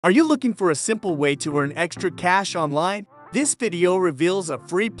Are you looking for a simple way to earn extra cash online? This video reveals a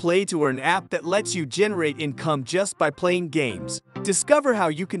free play-to-earn app that lets you generate income just by playing games. Discover how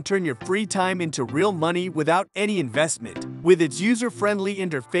you can turn your free time into real money without any investment. With its user-friendly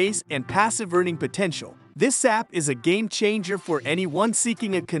interface and passive earning potential, this app is a game changer for anyone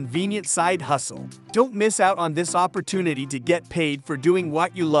seeking a convenient side hustle. Don't miss out on this opportunity to get paid for doing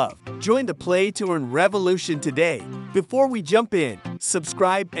what you love. Join the play-to-earn revolution today. Before we jump in,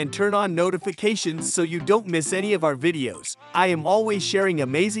 subscribe and turn on notifications so you don't miss any of our videos. I am always sharing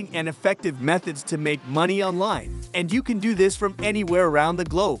amazing and effective methods to make money online, and you can do this from anywhere around the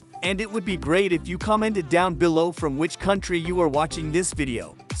globe. And it would be great if you commented down below from which country you are watching this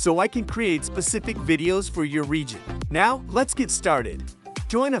video, so I can create specific videos for your region. Now, let's get started.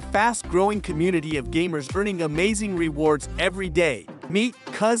 Join a fast-growing community of gamers earning amazing rewards every day. Meet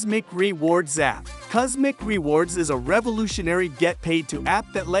Cosmic Rewards app. Cosmic Rewards is a revolutionary get-paid-to app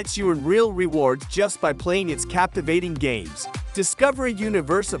that lets you earn real rewards just by playing its captivating games. Discover a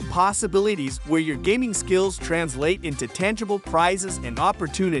universe of possibilities where your gaming skills translate into tangible prizes and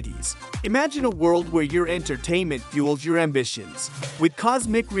opportunities. Imagine a world where your entertainment fuels your ambitions. With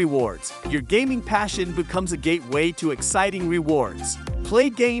Cosmic Rewards, your gaming passion becomes a gateway to exciting rewards. Play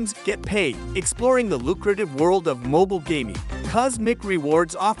games, get paid, exploring the lucrative world of mobile gaming. Cosmic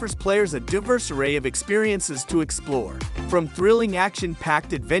Rewards offers players a diverse array of experiences to explore. From thrilling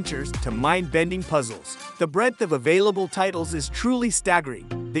action-packed adventures to mind-bending puzzles, the breadth of available titles is truly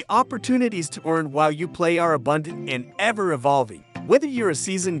staggering. The opportunities to earn while you play are abundant and ever-evolving. Whether you're a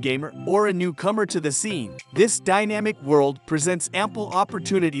seasoned gamer or a newcomer to the scene, this dynamic world presents ample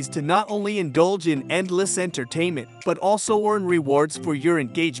opportunities to not only indulge in endless entertainment, but also earn rewards for your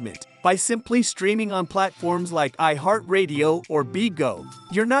engagement. By simply streaming on platforms like iHeartRadio or Bigo,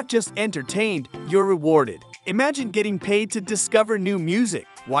 you're not just entertained, you're rewarded. Imagine getting paid to discover new music,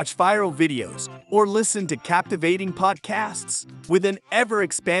 watch viral videos, or listen to captivating podcasts. With an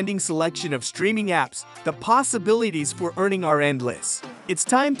ever-expanding selection of streaming apps, the possibilities for earning are endless. It's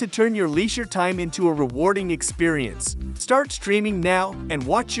time to turn your leisure time into a rewarding experience. Start streaming now and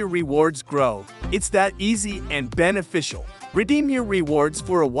watch your rewards grow. It's that easy and beneficial. Redeem your rewards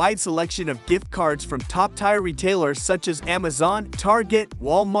for a wide selection of gift cards from top-tier retailers such as Amazon, Target,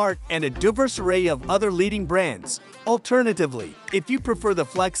 Walmart, and a diverse array of other leading brands. Alternatively, if you prefer the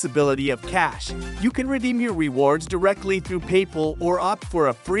flexibility of cash, you can redeem your rewards directly through PayPal or opt for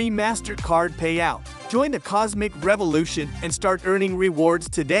a free MasterCard payout. Join the Cosmic Revolution and start earning rewards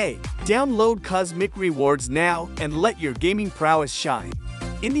today. Download Cosmic Rewards now and let your gaming prowess shine.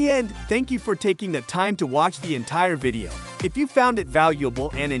 In the end, thank you for taking the time to watch the entire video. If you found it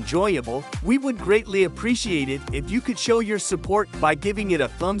valuable and enjoyable, we would greatly appreciate it if you could show your support by giving it a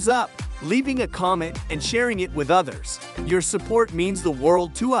thumbs up, leaving a comment, and sharing it with others. Your support means the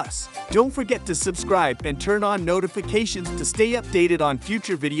world to us. Don't forget to subscribe and turn on notifications to stay updated on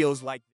future videos like